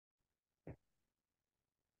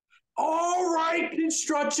All right,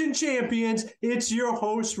 construction champions, it's your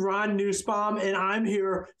host, Ron Nussbaum, and I'm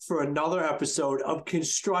here for another episode of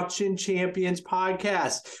Construction Champions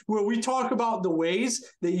Podcast, where we talk about the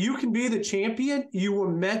ways that you can be the champion you were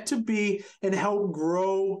meant to be and help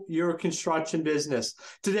grow your construction business.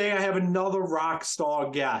 Today, I have another rock star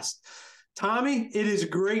guest. Tommy, it is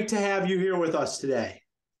great to have you here with us today.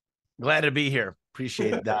 Glad to be here.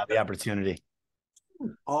 Appreciate the opportunity.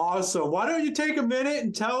 Awesome. Why don't you take a minute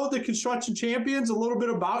and tell the construction champions a little bit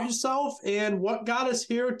about yourself and what got us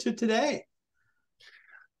here to today?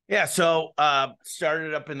 Yeah, so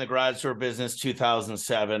started up in the garage door business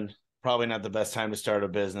 2007. Probably not the best time to start a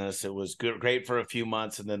business. It was great for a few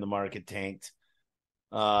months, and then the market tanked.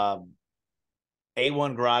 A1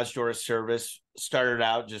 garage door service. Started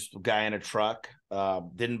out just a guy in a truck.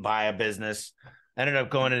 Didn't buy a business. Ended up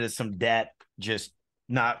going into some debt, just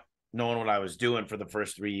not knowing what I was doing for the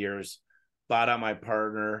first 3 years. Bought out my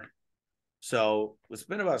partner. So it's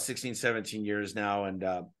been about 16, 17 years now. And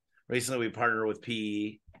recently we partnered with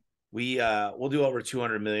PE. We'll do over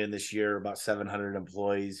 200 million this year, about 700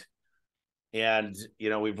 employees. And,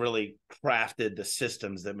 we've really crafted the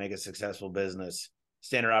systems that make a successful business,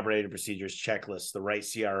 standard operating procedures, checklists, the right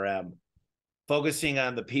CRM, focusing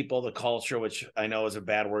on the people, the culture, which I know is a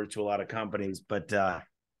bad word to a lot of companies. But, the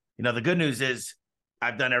good news is,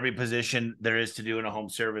 I've done every position there is to do in a home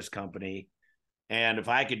service company. And if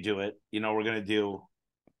I could do it, we're going to do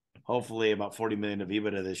hopefully about 40 million of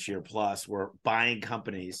EBITDA this year. Plus we're buying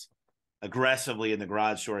companies aggressively in the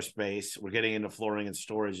garage door space. We're getting into flooring and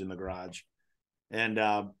storage in the garage. And,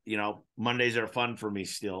 Mondays are fun for me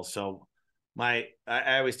still. So I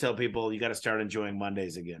always tell people, you got to start enjoying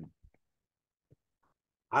Mondays again.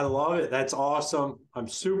 I love it. That's awesome. I'm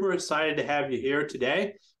super excited to have you here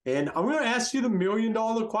today. And I'm going to ask you the $1 million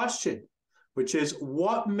question, which is,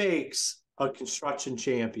 what makes a construction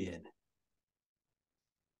champion?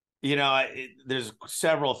 There's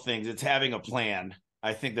several things. It's having a plan.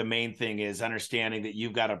 I think the main thing is understanding that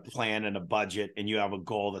you've got a plan and a budget and you have a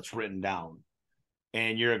goal that's written down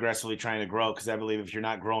and you're aggressively trying to grow, because I believe if you're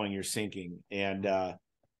not growing, you're sinking. And I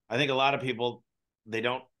think a lot of people, they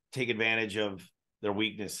don't take advantage of their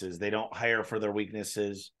weaknesses. They don't hire for their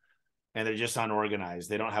weaknesses. And they're just unorganized.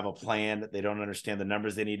 They don't have a plan. They don't understand the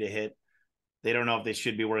numbers they need to hit. They don't know if they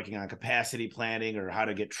should be working on capacity planning or how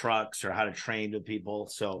to get trucks or how to train the people.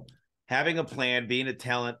 So having a plan, being a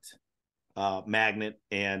talent magnet,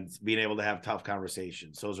 and being able to have tough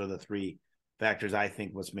conversations. Those are the three factors I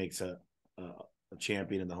think what makes a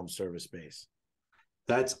champion in the home service space.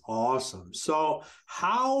 That's awesome. So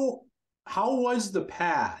how was the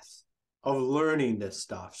path of learning this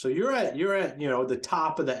stuff? So you're at the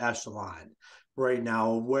top of the echelon right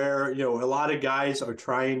now, where a lot of guys are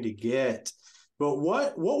trying to get. But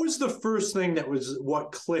what was the first thing that was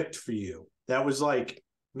what clicked for you? That was like,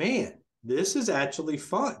 man, this is actually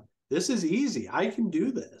fun. This is easy. I can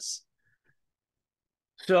do this.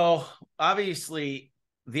 So obviously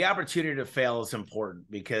the opportunity to fail is important,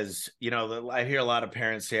 because I hear a lot of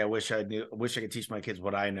parents say, I wish I could teach my kids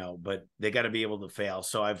what I know, but they got to be able to fail.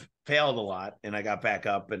 So I've failed a lot and I got back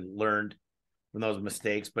up and learned from those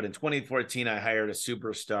mistakes. But in 2014, I hired a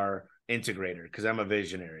superstar integrator because I'm a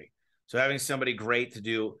visionary. So having somebody great to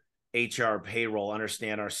do HR, payroll,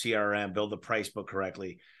 understand our CRM, build the price book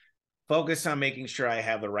correctly, focus on making sure I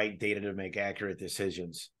have the right data to make accurate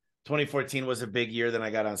decisions. 2014 was a big year. Then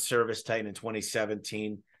I got on Service Titan in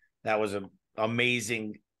 2017. That was an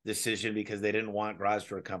amazing decision because they didn't want garage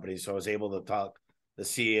door companies. So I was able to talk the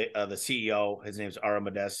CEO, his name's Ara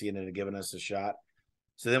Modesti, and had given us a shot.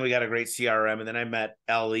 So then we got a great CRM. And then I met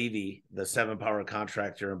Al Levy, the 7-power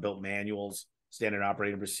contractor, and built manuals, standard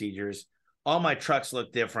operating procedures. All my trucks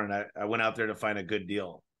look different. I went out there to find a good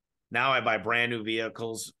deal. Now I buy brand new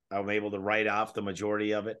vehicles. I'm able to write off the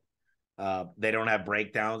majority of it. They don't have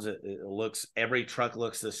breakdowns. Every truck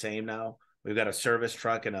looks the same now. We've got a service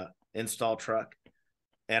truck and a install truck,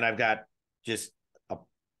 and I've got just a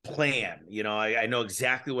plan. I know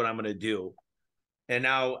exactly what I'm going to do. And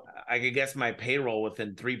now I can guess my payroll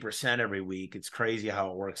within 3% every week. It's crazy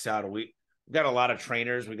how it works out. We've got a lot of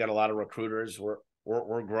trainers. We got a lot of recruiters.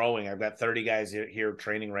 We're growing. I've got 30 guys here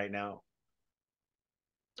training right now.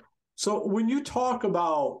 So when you talk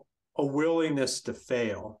about a willingness to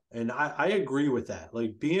fail, and I agree with that,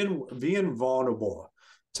 like being vulnerable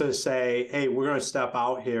to say, hey, we're going to step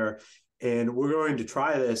out here and we're going to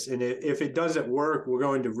try this, and if it doesn't work, we're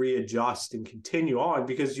going to readjust and continue on,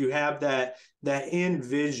 because you have that end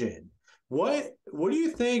vision. What do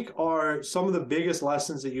you think are some of the biggest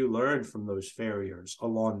lessons that you learned from those failures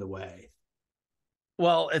along the way?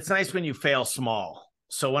 Well, it's nice when you fail small.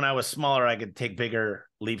 So when I was smaller, I could take bigger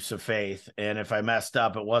leaps of faith. And if I messed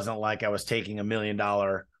up, it wasn't like I was taking $1 million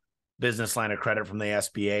business line of credit from the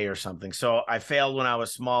SBA or something. So I failed when I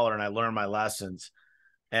was smaller and I learned my lessons.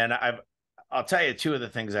 And I'll tell you, two of the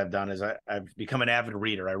things I've done is I've become an avid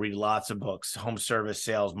reader. I read lots of books, home service,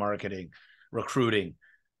 sales, marketing, recruiting.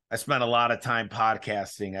 I spent a lot of time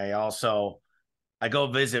podcasting. I go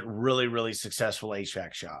visit really, really successful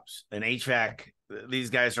HVAC shops. And HVAC, these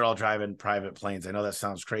guys are all driving private planes. I know that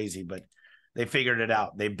sounds crazy, but they figured it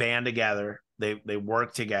out. They band together. They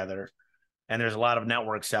work together. And there's a lot of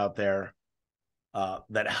networks out there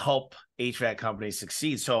that help HVAC companies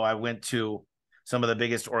succeed. So I went to some of the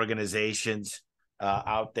biggest organizations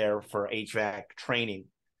out there for HVAC training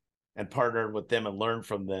and partnered with them and learned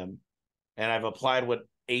from them. And I've applied what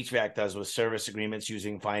HVAC does with service agreements,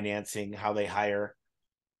 using financing, how they hire,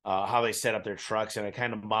 how they set up their trucks. And I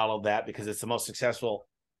kind of modeled that because it's the most successful,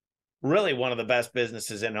 really one of the best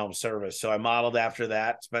businesses in home service. So I modeled after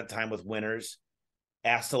that, spent time with winners,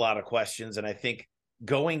 asked a lot of questions. And I think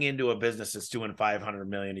going into a business that's doing $500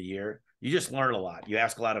 million a year, you just learn a lot. You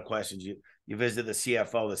ask a lot of questions. You visit the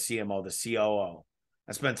CFO, the CMO, the COO.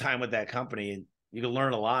 I spent time with that company, and you can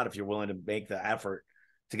learn a lot if you're willing to make the effort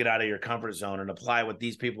to get out of your comfort zone and apply what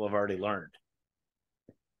these people have already learned.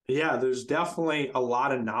 Yeah, there's definitely a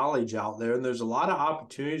lot of knowledge out there, and there's a lot of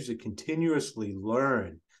opportunities to continuously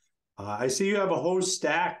learn. I see you have a whole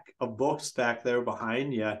stack of books back there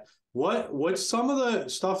behind you. What's some of the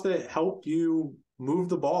stuff that helped you move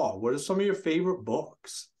the ball? What are some of your favorite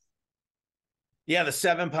books? Yeah, the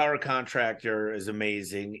 7-Power Contractor is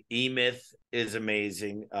amazing. E-Myth is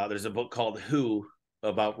amazing. There's a book called Who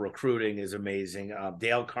about recruiting is amazing.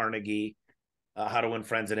 Dale Carnegie, How to Win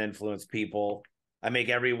Friends and Influence People. I make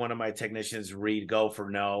every one of my technicians read Go for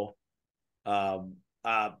No.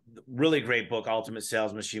 Really great book, Ultimate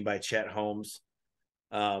Sales Machine by Chet Holmes.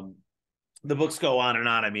 The books go on and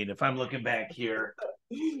on. I mean, if I'm looking back here,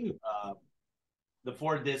 The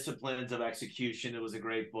 4 Disciplines of Execution, it was a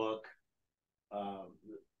great book.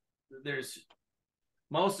 There's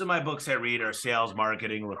most of my books I read are sales,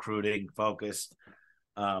 marketing, recruiting focused.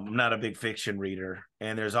 I'm not a big fiction reader,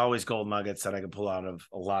 and there's always gold nuggets that I can pull out of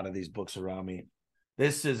a lot of these books around me.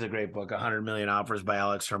 This is a great book, 100 Million Offers by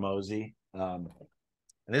Alex Hormozy. And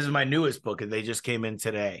this is my newest book, and they just came in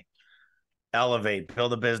today. Elevate,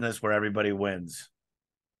 build a business where everybody wins.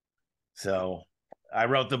 So I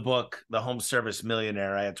wrote the book, The Home Service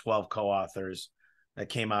Millionaire. I had 12 co-authors. That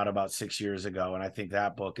came out about 6 years ago, and I think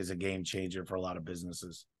that book is a game changer for a lot of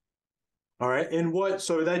businesses. All right, and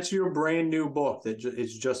so that's your brand new book that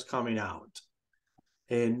is just coming out.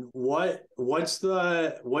 And what's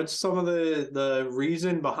some of the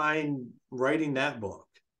reason behind writing that book?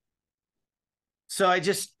 So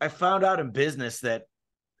I found out in business that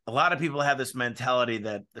a lot of people have this mentality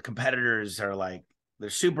that the competitors are like, they're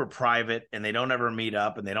super private and they don't ever meet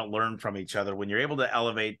up and they don't learn from each other. When you're able to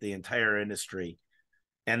elevate the entire industry,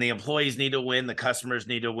 and the employees need to win, the customers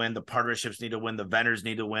need to win, the partnerships need to win, the vendors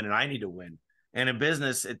need to win, and I need to win. And in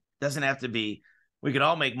business, it doesn't have to be, we could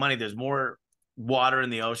all make money. There's more water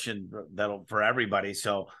in the ocean for everybody.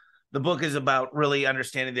 So the book is about really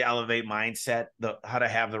understanding the Elevate mindset, how to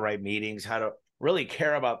have the right meetings, how to really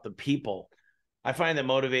care about the people. I find that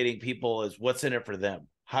motivating people is what's in it for them.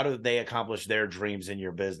 How do they accomplish their dreams in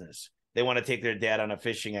your business? They want to take their dad on a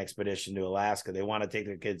fishing expedition to Alaska. They want to take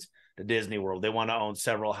their kids to Disney World. They want to own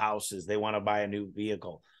several houses. They want to buy a new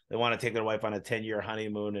vehicle. They want to take their wife on a 10-year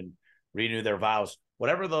honeymoon and renew their vows.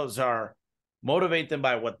 Whatever those are, motivate them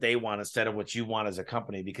by what they want instead of what you want as a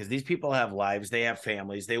company, because these people have lives. They have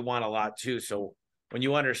families. They want a lot too. So when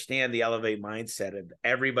you understand the Elevate mindset of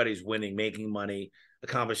everybody's winning, making money,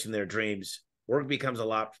 accomplishing their dreams, work becomes a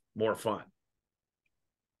lot more fun.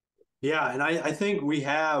 Yeah, and I think we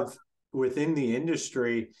have within the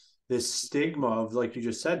industry this stigma of, like you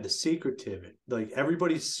just said, the secretive. Like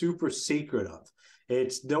everybody's super secretive.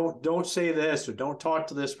 It's don't say this or don't talk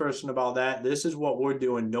to this person about that. This is what we're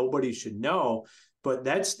doing. Nobody should know. But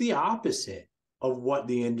that's the opposite of what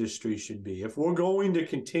the industry should be. If we're going to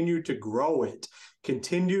continue to grow it,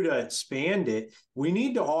 continue to expand it, we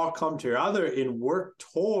need to all come together and work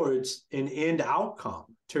towards an end outcome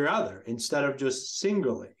together instead of just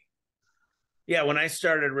singly. Yeah, when I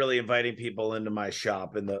started really inviting people into my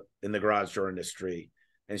shop in the garage door industry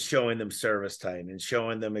and showing them service time and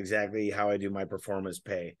showing them exactly how I do my performance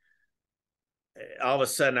pay, all of a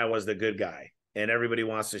sudden I was the good guy and everybody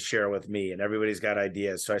wants to share with me and everybody's got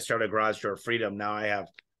ideas. So I started Garage Door Freedom. Now I have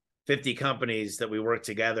 50 companies that we work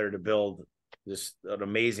together to build this an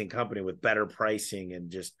amazing company with better pricing and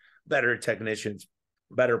just better technicians,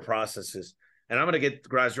 better processes. And I'm going to get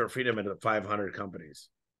Garage Door Freedom into 500 companies.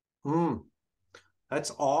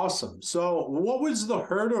 That's awesome. So what was the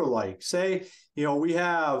herder like? Say, we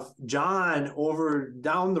have John over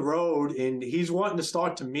down the road and he's wanting to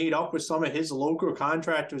start to meet up with some of his local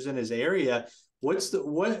contractors in his area. What's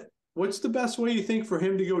the best way you think for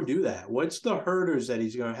him to go do that? What's the herders that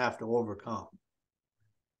he's going to have to overcome?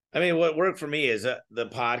 I mean, what worked for me is the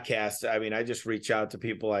podcast. I mean, I just reach out to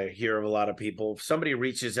people. I hear of a lot of people. If somebody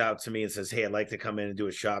reaches out to me and says, "Hey, I'd like to come in and do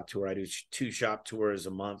a shop tour," I do 2 shop tours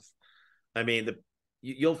a month. I mean,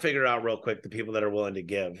 you'll figure out real quick the people that are willing to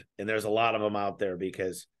give, and there's a lot of them out there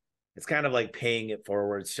because it's kind of like paying it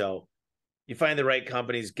forward. So you find the right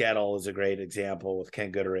companies. Gettle is a great example with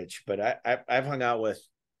Ken Goodrich, but I've hung out with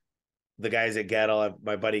the guys at Gettle,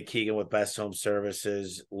 my buddy Keegan with Best Home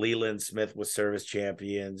Services, Leland Smith with Service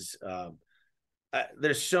Champions.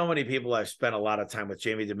 There's so many people I've spent a lot of time with.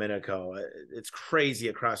 Jamie Domenico. It's crazy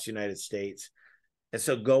across the United States. And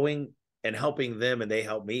so going and helping them and they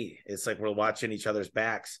help me. It's like we're watching each other's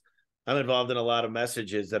backs. I'm involved in a lot of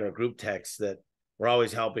messages that are group texts that we're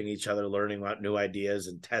always helping each other, learning about new ideas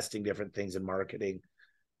and testing different things in marketing.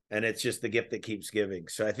 And it's just the gift that keeps giving.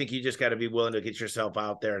 So I think you just got to be willing to get yourself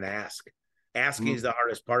out there and ask. Asking is the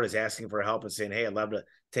hardest part, is asking for help and saying, "Hey, I'd love to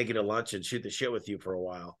take you to lunch and shoot the shit with you for a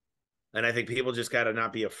while." And I think people just got to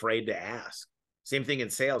not be afraid to ask. Same thing in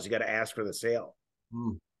sales. You got to ask for the sale.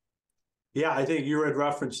 Yeah, I think you had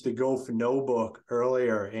referenced the Go for No book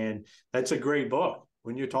earlier, and that's a great book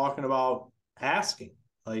when you're talking about asking.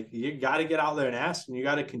 Like, you got to get out there and ask, and you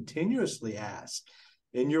got to continuously ask,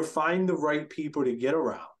 and you'll find the right people to get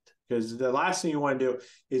around. Because the last thing you want to do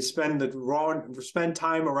is spend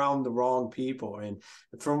time around the wrong people. And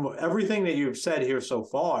from everything that you've said here so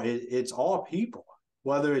far, it's all people,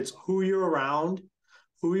 whether it's who you're around,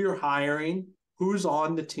 who you're hiring, who's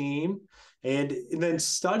on the team, and then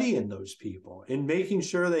studying those people and making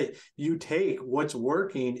sure that you take what's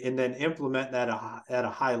working and then implement that at a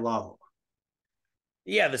high level.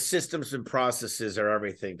 Yeah, the systems and processes are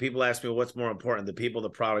everything. People ask me what's more important, the people, the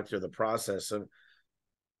product, or the process. And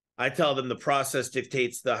I tell them the process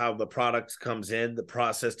dictates how the product comes in. The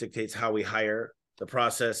process dictates how we hire. The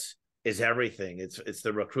process is everything. It's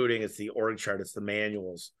the recruiting, it's the org chart, it's the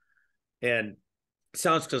manuals. And it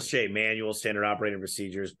sounds cliche, manual, standard operating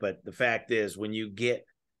procedures, but the fact is when you get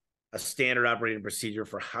a standard operating procedure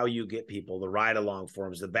for how you get people, the ride-along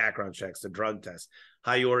forms, the background checks, the drug tests,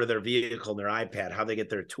 how you order their vehicle and their iPad, how they get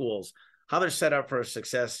their tools, how they're set up for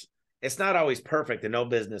success. It's not always perfect, and no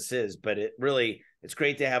business is, but it's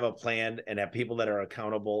great to have a plan and have people that are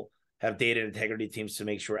accountable, have data integrity teams to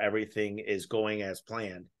make sure everything is going as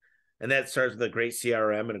planned. And that starts with a great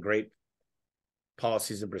CRM and a great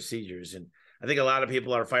policies and procedures. And I think a lot of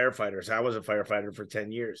people are firefighters. I was a firefighter for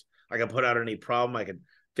 10 years. I could put out any problem. I could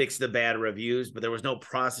fix the bad reviews, but there was no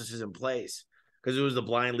processes in place because it was the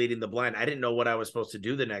blind leading the blind. I didn't know what I was supposed to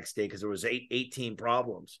do the next day because there was 18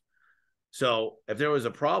 problems. So if there was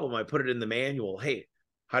a problem, I put it in the manual. Hey,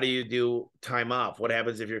 how do you do time off? What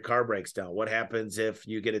happens if your car breaks down? What happens if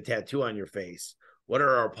you get a tattoo on your face? What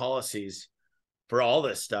are our policies for all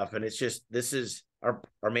this stuff? And it's just, this is our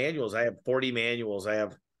manuals. I have 40 manuals. I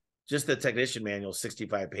have just the technician manual,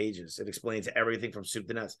 65 pages. It explains everything from soup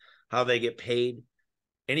to nuts, how they get paid,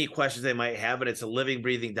 any questions they might have. And it's a living,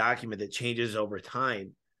 breathing document that changes over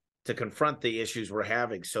time to confront the issues we're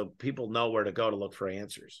having. So people know where to go to look for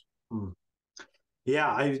answers.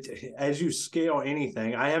 Yeah, as you scale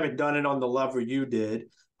anything, I haven't done it on the level you did,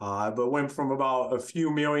 but went from about a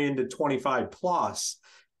few million to 25 plus.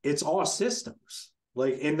 It's all systems.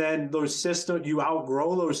 And then those systems, you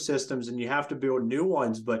outgrow those systems and you have to build new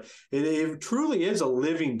ones. But it truly is a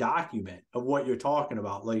living document of what you're talking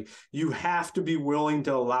about. You have to be willing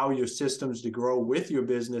to allow your systems to grow with your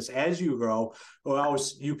business as you grow, or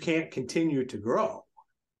else you can't continue to grow.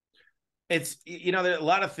 It's, there are a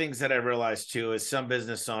lot of things that I realized too, is some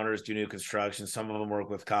business owners do new construction. Some of them work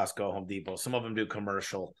with Costco, Home Depot. Some of them do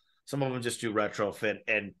commercial. Some of them just do retrofit.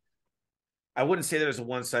 And I wouldn't say there's a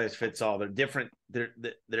one size fits all. They're different.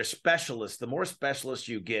 They're specialists. The more specialists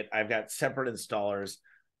you get, I've got separate installers.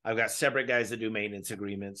 I've got separate guys that do maintenance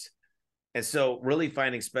agreements. And so really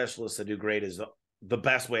finding specialists that do great is the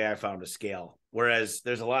best way I found to scale. Whereas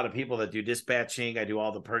there's a lot of people that do dispatching. I do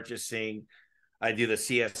all the purchasing. I do the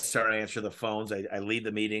CSR, I answer the phones. I lead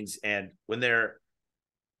the meetings. And when they're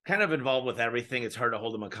kind of involved with everything, it's hard to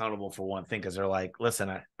hold them accountable for one thing because they're like, listen,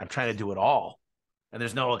 I'm trying to do it all. And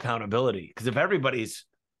there's no accountability. Because if everybody's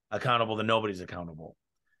accountable, then nobody's accountable.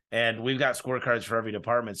 And we've got scorecards for every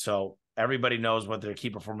department. So everybody knows what their key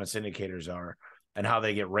performance indicators are and how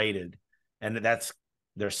they get rated. And that's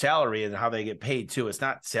their salary and how they get paid too. It's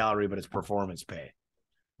not salary, but it's performance pay.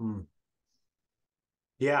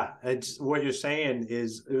 Yeah, it's what you're saying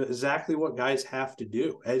is exactly what guys have to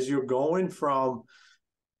do. As you're going from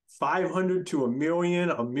 500 to a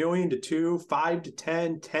million to two, 5 to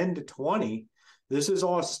 10, 10 to 20, this is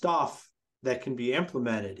all stuff that can be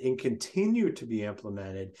implemented and continue to be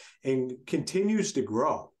implemented and continues to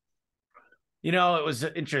grow. You know, it was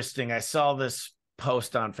interesting. I saw this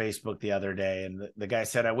post on Facebook the other day, and the guy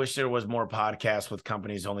said, I wish there was more podcasts with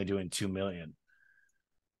companies only doing 2 million.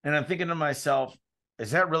 And I'm thinking to myself,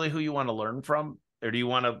 is that really who you want to learn from? Or do you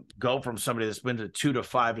want to go from somebody that's been to 2 to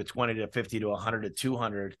 5 to 20 to 50 to 100 to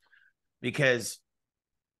 200? Because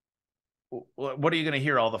what are you going to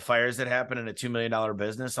hear? All the fires that happen in a $2 million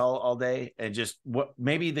business all day? And just what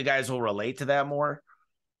maybe the guys will relate to that more.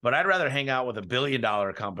 But I'd rather hang out with a $1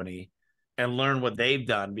 billion company and learn what they've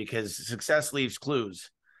done, because success leaves clues.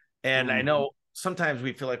 And I know sometimes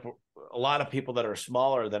we feel like a lot of people that are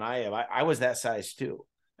smaller than I am, I was that size too.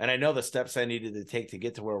 And I know the steps I needed to take to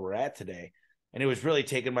get to where we're at today. And it was really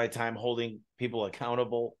taking my time holding people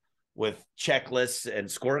accountable with checklists and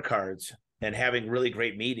scorecards and having really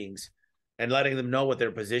great meetings and letting them know what their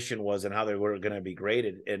position was and how they were going to be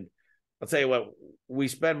graded. And I'll tell you what, we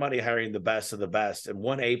spend money hiring the best of the best, and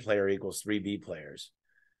 1 A player equals 3 B players.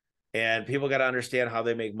 And people got to understand how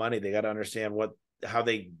they make money. They got to understand how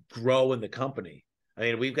they grow in the company. I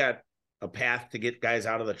mean, we've got a path to get guys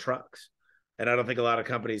out of the trucks, and I don't think a lot of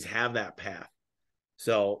companies have that path.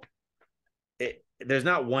 So there's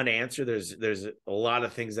not one answer. There's a lot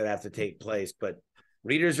of things that have to take place, but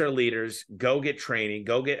leaders are leaders. Go get training,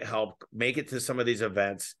 go get help, make it to some of these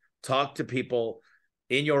events, talk to people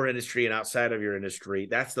in your industry and outside of your industry.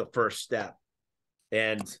 That's the first step.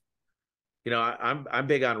 And, you know, I'm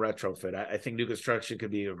big on retrofit. I think new construction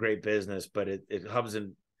could be a great business, but it comes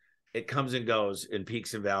and goes in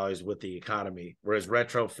peaks and valleys with the economy. Whereas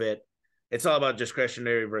retrofit, it's all about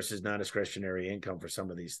discretionary versus non-discretionary income for some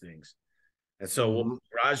of these things. And so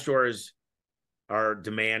garage doors are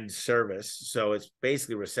demand service. So it's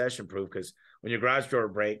basically recession proof, because when your garage door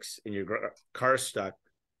breaks and your car's stuck,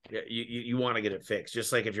 you want to get it fixed.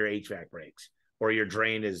 Just like if your HVAC breaks or your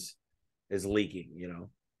drain is leaking, you know?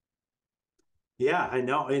 Yeah, I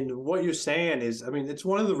know. And what you're saying is, I mean, it's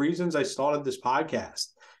one of the reasons I started this podcast,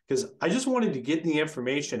 because I just wanted to get the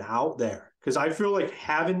information out there, because I feel like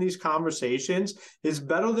having these conversations is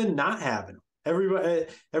better than not having them.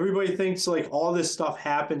 Everybody thinks like all this stuff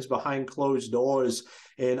happens behind closed doors.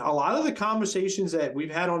 And a lot of the conversations that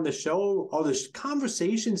we've had on the show are the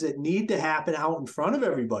conversations that need to happen out in front of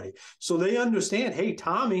everybody, so they understand, hey,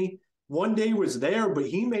 Tommy one day was there, but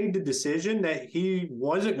he made the decision that he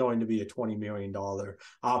wasn't going to be a $20 million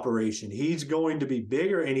operation. He's going to be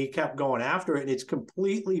bigger, and he kept going after it. And it's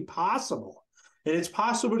completely possible. And it's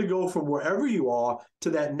possible to go from wherever you are to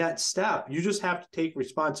that next step. You just have to take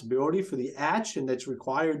responsibility for the action that's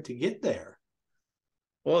required to get there.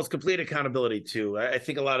 Well, it's complete accountability too. I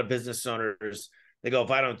think a lot of business owners, they go,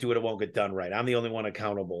 if I don't do it, it won't get done right. I'm the only one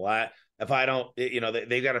accountable. If I don't, you know,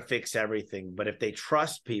 they got to fix everything. But if they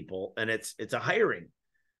trust people, and it's a hiring,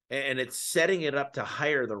 and it's setting it up to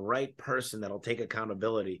hire the right person that'll take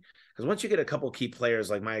accountability. Because once you get a couple key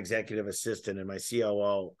players like my executive assistant and my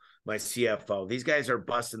COO, my CFO, these guys are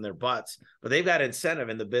busting their butts, but they've got incentive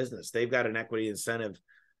in the business. They've got an equity incentive.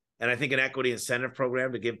 And I think an equity incentive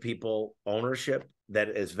program to give people ownership that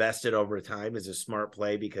is vested over time is a smart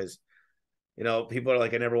play, because, you know, people are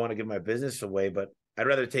like, I never want to give my business away, but I'd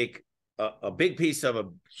rather take a big piece of a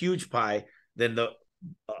huge pie than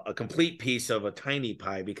a complete piece of a tiny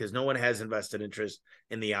pie, because no one has invested interest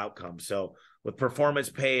in the outcome. So with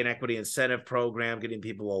performance pay and equity incentive program, getting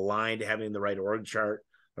people aligned, having the right org chart,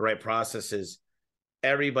 the right processes,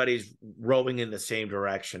 everybody's rowing in the same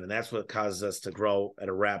direction. And that's what causes us to grow at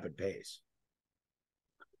a rapid pace.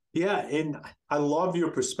 Yeah, and I love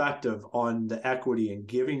your perspective on the equity and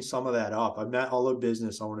giving some of that up. I've met other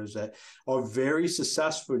business owners that are very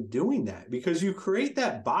successful doing that, because you create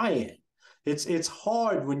that buy-in. It's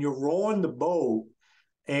hard when you're rowing the boat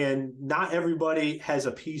and not everybody has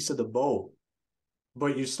a piece of the boat,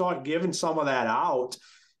 but you start giving some of that out.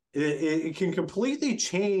 It can completely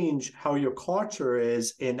change how your culture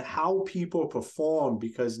is and how people perform,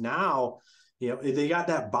 because now, you know, they got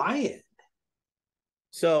that buy-in.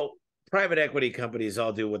 So private equity companies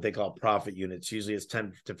all do what they call profit units. Usually it's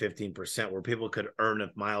 10 to 15%, where people could earn if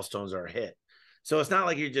milestones are hit. So it's not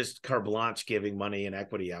like you're just carte blanche giving money and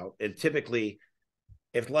equity out. And typically,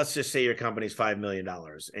 if let's just say your company's $5 million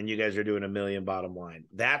and you guys are doing $1 million bottom line,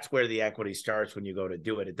 that's where the equity starts when you go to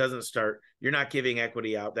do it. It doesn't start, you're not giving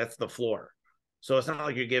equity out. That's the floor. So it's not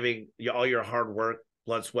like you're giving all your hard work,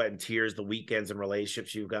 blood, sweat, and tears, the weekends and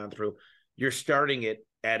relationships you've gone through. You're starting it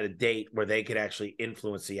at a date where they could actually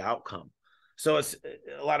influence the outcome. So it's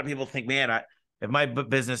a lot of people think, man, if my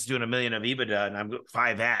business is doing $1 million of EBITDA and I'm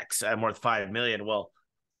 5x, I'm worth 5 million. Well,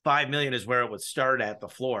 5 million is where it would start at the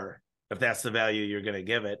floor, if that's the value you're going to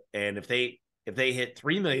give it. And if they hit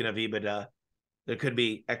 3 million of EBITDA, there could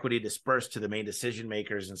be equity dispersed to the main decision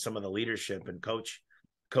makers and some of the leadership and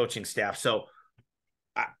coaching staff. So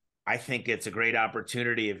I think it's a great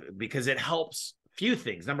opportunity because it helps few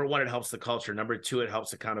things. Number one, it helps the culture. Number two, it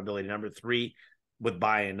helps accountability. Number three, with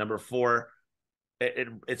buy-in. Number four,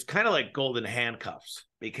 it's kind of like golden handcuffs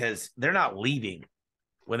because they're not leaving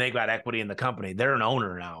when they got equity in the company. They're an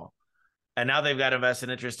owner now. And now they've got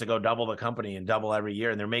invested interest to go double the company and double every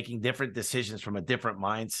year. And they're making different decisions from a different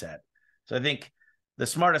mindset. So I think the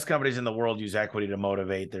smartest companies in the world use equity to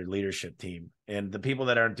motivate their leadership team. And the people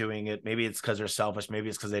that aren't doing it, maybe it's because they're selfish. Maybe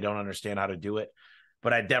it's because they don't understand how to do it.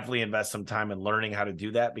 But I definitely invest some time in learning how to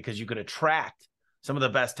do that because you could attract some of the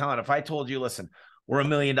best talent. If I told you, listen, we're $1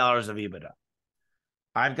 million of EBITDA.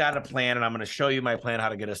 I've got a plan and I'm going to show you my plan how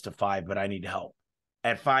to get us to 5, but I need help.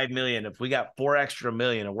 At 5 million, if we got 4 extra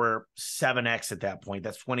million and we're 7x at that point,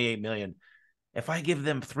 that's 28 million. If I give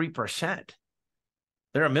them 3%,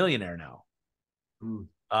 they're a millionaire now.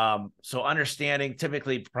 So understanding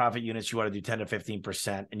typically profit units, you want to do 10 to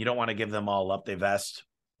 15%, and you don't want to give them all up. They vest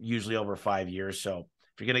usually over 5 years. So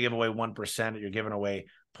if you're going to give away 1%, you're giving away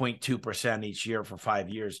 0.2% each year for 5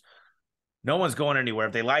 years. No one's going anywhere.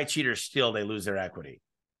 If they lie, cheat, or steal, they lose their equity.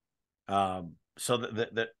 So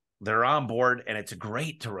they're on board, and it's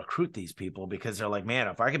great to recruit these people because they're like, man,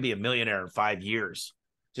 if I could be a millionaire in 5 years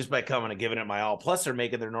just by coming and giving it my all, plus they're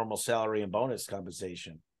making their normal salary and bonus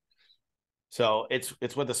compensation. So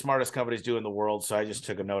it's what the smartest companies do in the world. So I just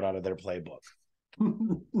took a note out of their playbook.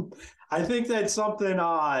 I think that's something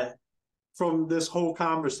from this whole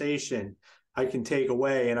conversation I can take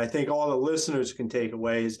away, and I think all the listeners can take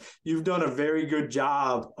away, is you've done a very good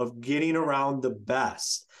job of getting around the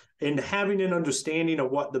best and having an understanding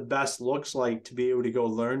of what the best looks like to be able to go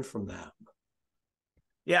learn from them.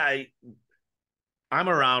 Yeah, I'm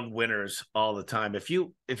around winners all the time. If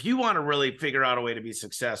you want to really figure out a way to be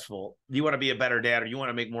successful, you want to be a better dad, or you want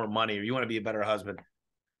to make more money, or you want to be a better husband,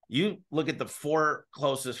 you look at the 4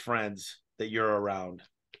 closest friends that you're around,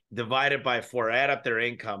 divide it by 4, add up their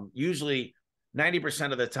income. Usually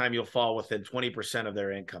 90% of the time you'll fall within 20% of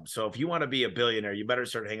their income. So if you want to be a billionaire, you better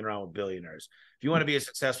start hanging around with billionaires. If you want to be a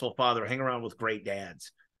successful father, hang around with great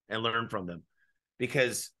dads and learn from them.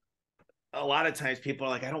 Because a lot of times people are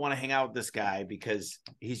like, I don't want to hang out with this guy because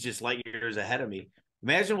he's just light years ahead of me.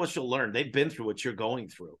 Imagine what you'll learn. They've been through what you're going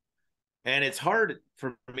through. And it's hard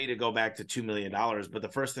for me to go back to $2 million. But the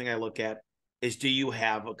first thing I look at is, do you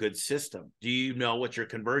have a good system? Do you know what your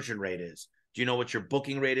conversion rate is? Do you know what your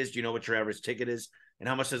booking rate is? Do you know what your average ticket is? And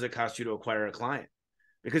how much does it cost you to acquire a client?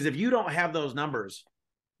 Because if you don't have those numbers,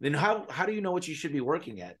 then how do you know what you should be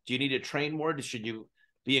working at? Do you need to train more? Should you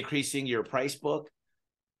be increasing your price book?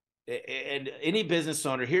 And any business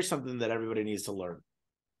owner, here's something that everybody needs to learn.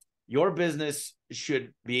 Your business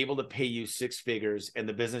should be able to pay you 6 figures, and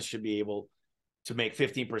the business should be able to make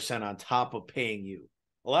 15% on top of paying you.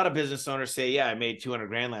 A lot of business owners say, yeah, I made 200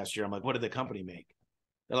 grand last year. I'm like, what did the company make?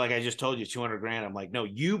 They're like, I just told you 200 grand. I'm like, no,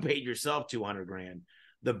 you paid yourself 200 grand.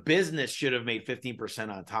 The business should have made 15%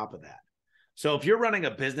 on top of that. So if you're running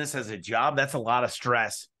a business as a job, that's a lot of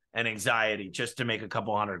stress and anxiety just to make a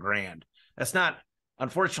couple $100 grand. That's not,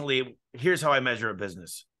 unfortunately, here's how I measure a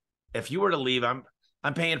business. If you were to leave,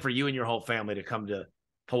 I'm paying for you and your whole family to come to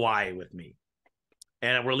Hawaii with me.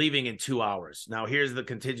 And we're leaving in 2 hours. Now, here's the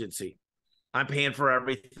contingency. I'm paying for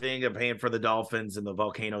everything. I'm paying for the dolphins and the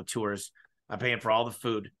volcano tours. I'm paying for all the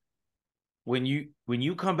food. When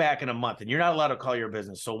you come back in a month, and you're not allowed to call your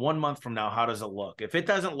business. So 1 month from now, how does it look? If it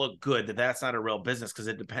doesn't look good, that's not a real business because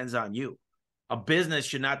it depends on you. A business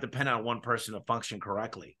should not depend on one person to function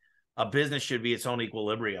correctly. A business should be its own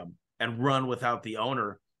equilibrium and run without the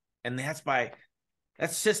owner. And that's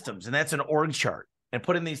systems, and that's an org chart, and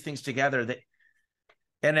putting these things together.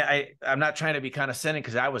 And I'm not trying to be condescending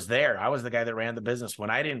because I was there. I was the guy that ran the business. When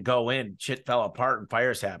I didn't go in, shit fell apart and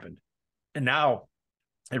fires happened. And now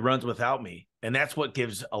it runs without me. And that's what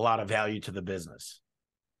gives a lot of value to the business.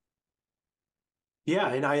 Yeah.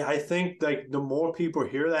 And I think like the more people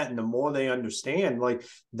hear that and the more they understand, like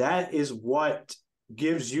that is what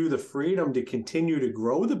gives you the freedom to continue to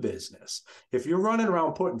grow the business. If you're running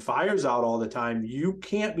around putting fires out all the time, you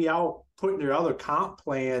can't be out putting your other comp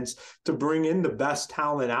plans to bring in the best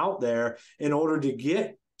talent out there in order to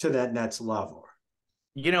get to that next level.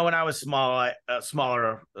 You know, when I was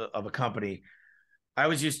smaller of a company, I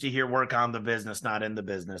was used to hear work on the business, not in the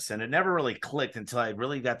business. And it never really clicked until I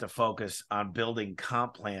really got to focus on building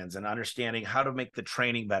comp plans and understanding how to make the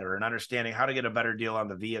training better and understanding how to get a better deal on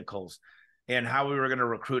the vehicles and how we were going to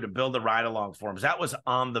recruit and build the ride along forms. That was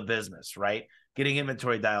on the business, right? Getting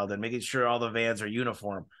inventory dialed in, making sure all the vans are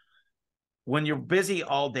uniform. When you're busy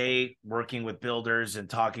all day working with builders and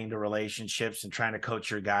talking to relationships and trying to coach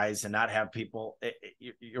your guys and not have people,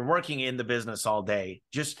 you're working in the business all day,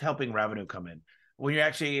 just helping revenue come in. When you're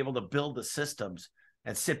actually able to build the systems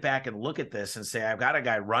and sit back and look at this and say, I've got a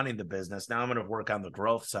guy running the business. Now I'm going to work on the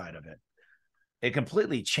growth side of it. It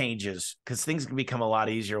completely changes because things can become a lot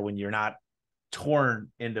easier when you're not torn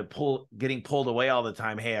into getting pulled away all the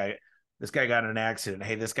time. Hey, this guy got in an accident.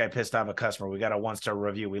 Hey, this guy pissed off a customer. We got a 1-star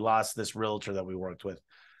review. We lost this realtor that we worked with.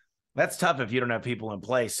 That's tough if you don't have people in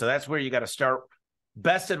place. So that's where you got to start.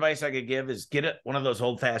 Best advice I could give is get one of those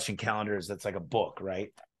old-fashioned calendars that's like a book, right?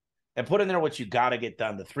 And put in there what you got to get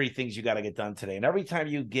done, the 3 things you got to get done today. And every time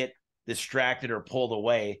you get distracted or pulled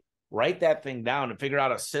away, write that thing down and figure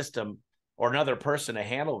out a system or another person to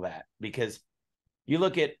handle that. Because you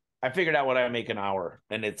look at, I figured out what I make an hour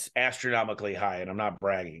and it's astronomically high and I'm not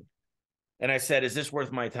bragging. And I said, is this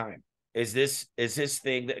worth my time? Is this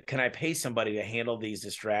thing that, can I pay somebody to handle these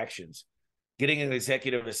distractions? Getting an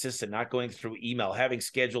executive assistant, not going through email, having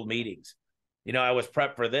scheduled meetings. You know, I was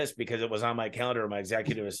prepped for this because it was on my calendar. My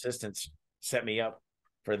executive assistants set me up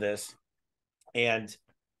for this. And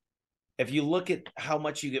if you look at how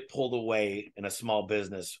much you get pulled away in a small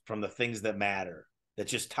business from the things that matter, that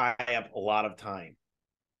just tie up a lot of time,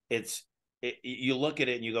 you look at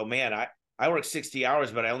it and you go, man, I work 60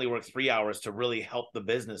 hours, but I only work 3 hours to really help the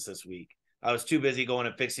business this week. I was too busy going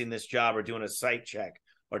and fixing this job or doing a site check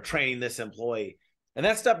or training this employee. And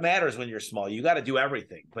that stuff matters when you're small. You got to do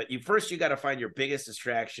everything. But you got to find your biggest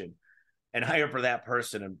distraction and hire for that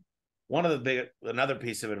person. And another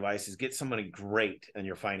piece of advice is get somebody great on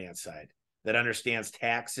your finance side that understands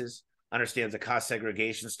taxes, understands a cost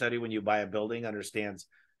segregation study when you buy a building, understands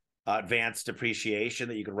advanced depreciation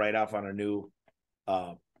that you can write off on a new,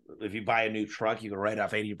 if you buy a new truck, you can write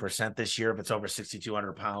off 80% this year if it's over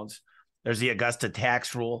 6,200 pounds. There's the Augusta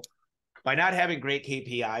tax rule. By not having great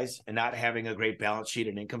KPIs and not having a great balance sheet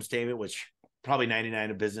and income statement, which probably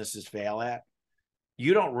 99% of businesses fail at,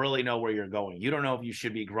 you don't really know where you're going. You don't know if you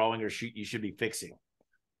should be growing or you should be fixing.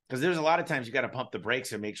 Because there's a lot of times you got to pump the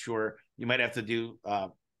brakes and make sure you might have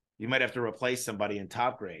to replace somebody in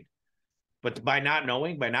top grade. But by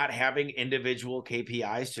not having individual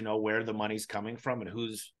KPIs to know where the money's coming from and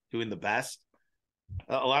who's doing the best,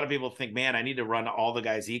 a lot of people think, man, I need to run all the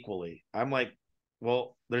guys equally. I'm like,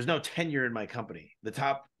 well, there's no tenure in my company. The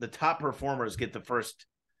top performers get the first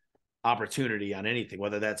opportunity on anything,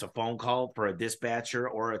 whether that's a phone call for a dispatcher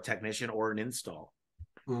or a technician or an install.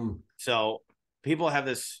 So people have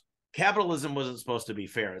this, capitalism wasn't supposed to be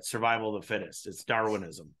fair. It's survival of the fittest. It's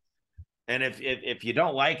Darwinism. And if you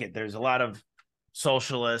don't like it, there's a lot of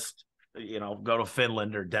socialist, go to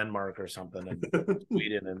Finland or Denmark or something and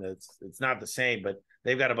Sweden, and it's not the same, but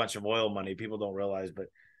they've got a bunch of oil money. People don't realize, but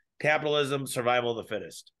capitalism, survival of the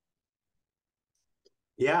fittest.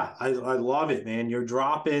 Yeah, I love it, man. You're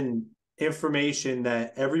dropping information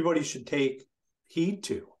that everybody should take heed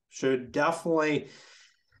to. Should definitely.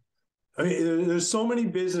 I mean, there's so many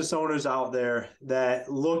business owners out there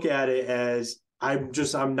that look at it as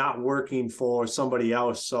I'm not working for somebody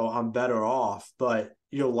else, so I'm better off. But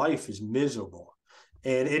your life is miserable,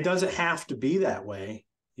 and it doesn't have to be that way.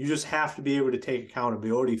 You just have to be able to take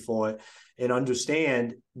accountability for it and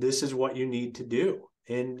understand this is what you need to do.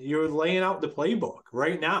 And you're laying out the playbook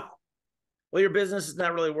right now. Well, your business is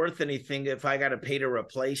not really worth anything if I got to pay to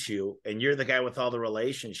replace you and you're the guy with all the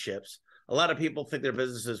relationships. A lot of people think their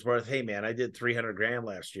business is worth, hey, man, I did 300 grand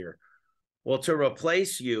last year. Well, to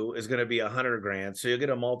replace you is going to be 100 grand. So you'll get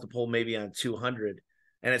a multiple maybe on 200.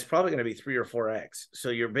 And it's probably going to be 3 or 4X. So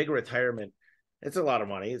your big retirement, it's a lot of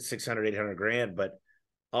money. It's 600, 800 grand. But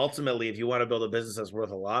ultimately, if you want to build a business that's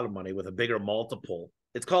worth a lot of money with a bigger multiple,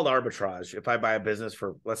 it's called arbitrage. If I buy a business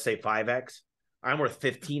for, let's say, 5X, I'm worth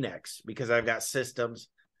 15X because I've got systems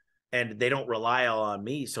and they don't rely all on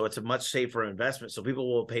me. So it's a much safer investment. So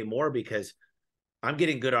people will pay more because I'm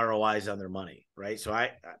getting good ROIs on their money, right? So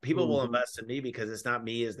people will invest in me because it's not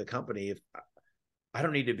me as the company. If I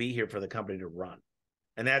don't need to be here for the company to run.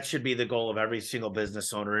 And that should be the goal of every single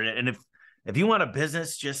business owner. And if you want a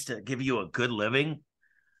business just to give you a good living,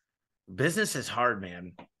 business is hard,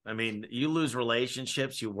 man. I mean, you lose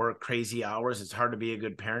relationships, you work crazy hours. It's hard to be a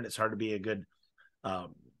good parent. It's hard to be a good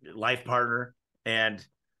life partner. And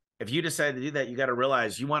if you decide to do that, you got to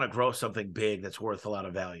realize you want to grow something big that's worth a lot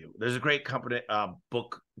of value. There's a great company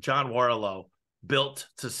book, John Warlow. built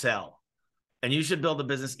to sell. And you should build a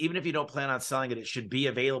business, even if you don't plan on selling it, it should be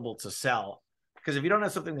available to sell. Because if you don't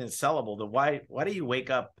have something that's sellable, then why do you wake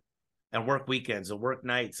up and work weekends or work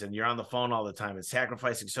nights and you're on the phone all the time and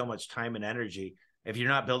sacrificing so much time and energy if you're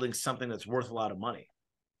not building something that's worth a lot of money?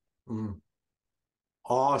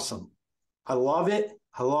 Awesome. I love it.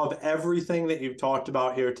 I love everything that you've talked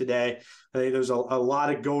about here today. I think there's a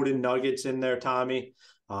lot of golden nuggets in there, Tommy.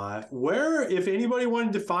 Where, if anybody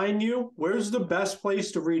wanted to find you, where's the best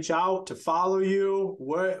place to reach out, to follow you?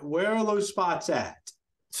 Where are those spots at?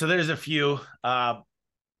 So there's a few on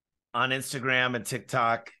Instagram and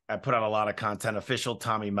TikTok. I put out a lot of content. Official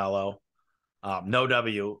Tommy Mello, no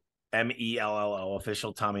W, Mello,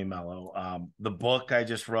 official Tommy Mello. The book I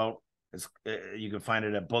just wrote, you can find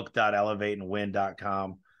it at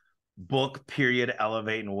book.elevateandwin.com,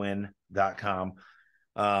 book.elevateandwin.com.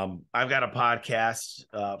 I've got a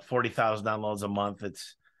podcast, 40,000 downloads a month.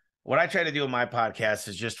 It's what I try to do in my podcast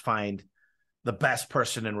is just find the best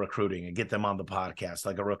person in recruiting and get them on the podcast,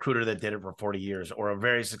 like a recruiter that did it for 40 years or a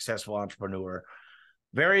very successful entrepreneur.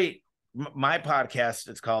 My podcast,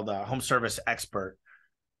 it's called Home Service Expert.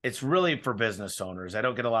 It's really for business owners. I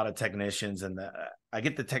don't get a lot of technicians, and I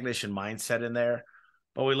get the technician mindset in there,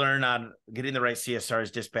 but we learn on getting the right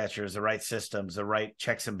CSRs, dispatchers, the right systems, the right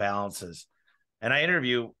checks and balances. And I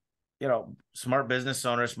interview, smart business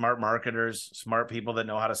owners, smart marketers, smart people that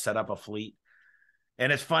know how to set up a fleet.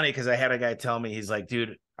 And it's funny because I had a guy tell me, he's like,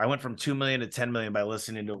 dude, I went from 2 million to 10 million by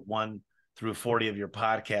listening to 1 through 40 of your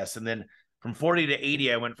podcasts. And then from 40 to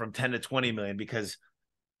 80, I went from 10 to 20 million because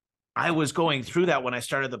I was going through that when I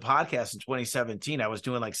started the podcast in 2017. I was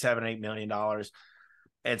doing like $7-8 million.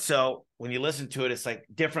 And so when you listen to it, it's like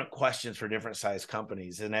different questions for different size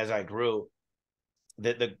companies. And as I grew,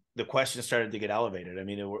 the questions started to get elevated. I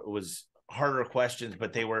mean, it was harder questions,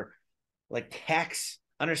 but they were like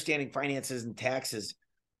understanding finances and taxes.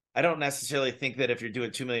 I don't necessarily think that if you're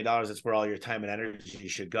doing $2 million, it's where all your time and energy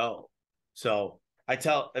should go. So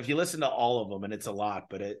if you listen to all of them, and it's a lot,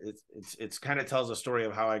 but it's kind of tells a story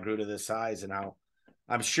of how I grew to this size, and how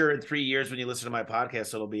I'm sure in 3 years when you listen to my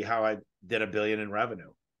podcast, it'll be how I did $1 billion in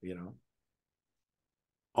revenue,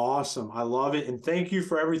 Awesome. I love it. And thank you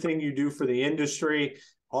for everything you do for the industry,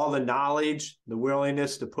 all the knowledge, the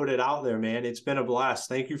willingness to put it out there, man. It's been a blast.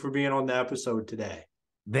 Thank you for being on the episode today.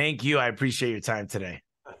 Thank you. I appreciate your time today.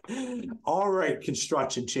 All right,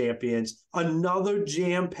 construction champions, another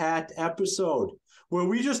jam-packed episode where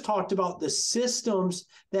we just talked about the systems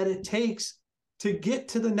that it takes to get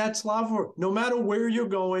to the next level. No matter where you're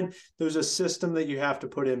going, there's a system that you have to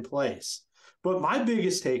put in place. But my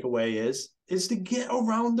biggest takeaway is to get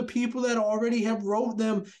around the people that already have wrote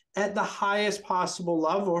them at the highest possible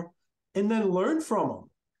level and then learn from them.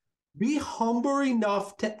 Be humble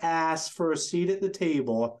enough to ask for a seat at the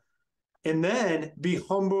table, and then be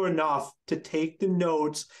humble enough to take the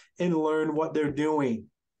notes and learn what they're doing.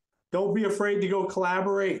 Don't be afraid to go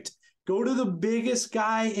collaborate. Go to the biggest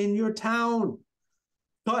guy in your town.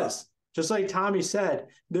 Because, just like Tommy said,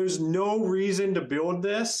 there's no reason to build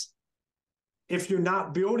this if you're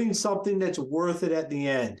not building something that's worth it at the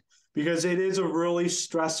end. Because it is a really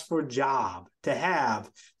stressful job to have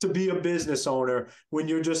to be a business owner when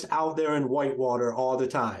you're just out there in Whitewater all the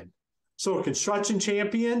time. So construction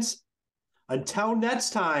champions, until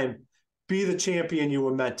next time, be the champion you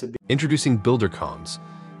were meant to be. Introducing BuilderComms,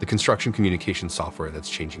 the construction communication software that's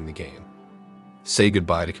changing the game. Say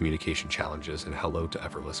goodbye to communication challenges and hello to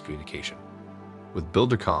effortless communication. With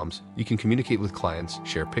BuilderComms, you can communicate with clients,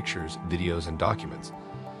 share pictures, videos, and documents,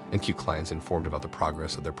 and keep clients informed about the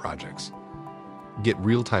progress of their projects. Get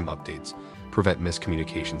real-time updates, prevent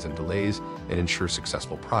miscommunications and delays, and ensure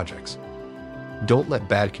successful projects. Don't let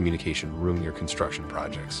bad communication ruin your construction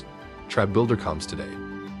projects. Try BuilderComms today.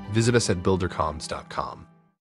 Visit us at buildercomms.com.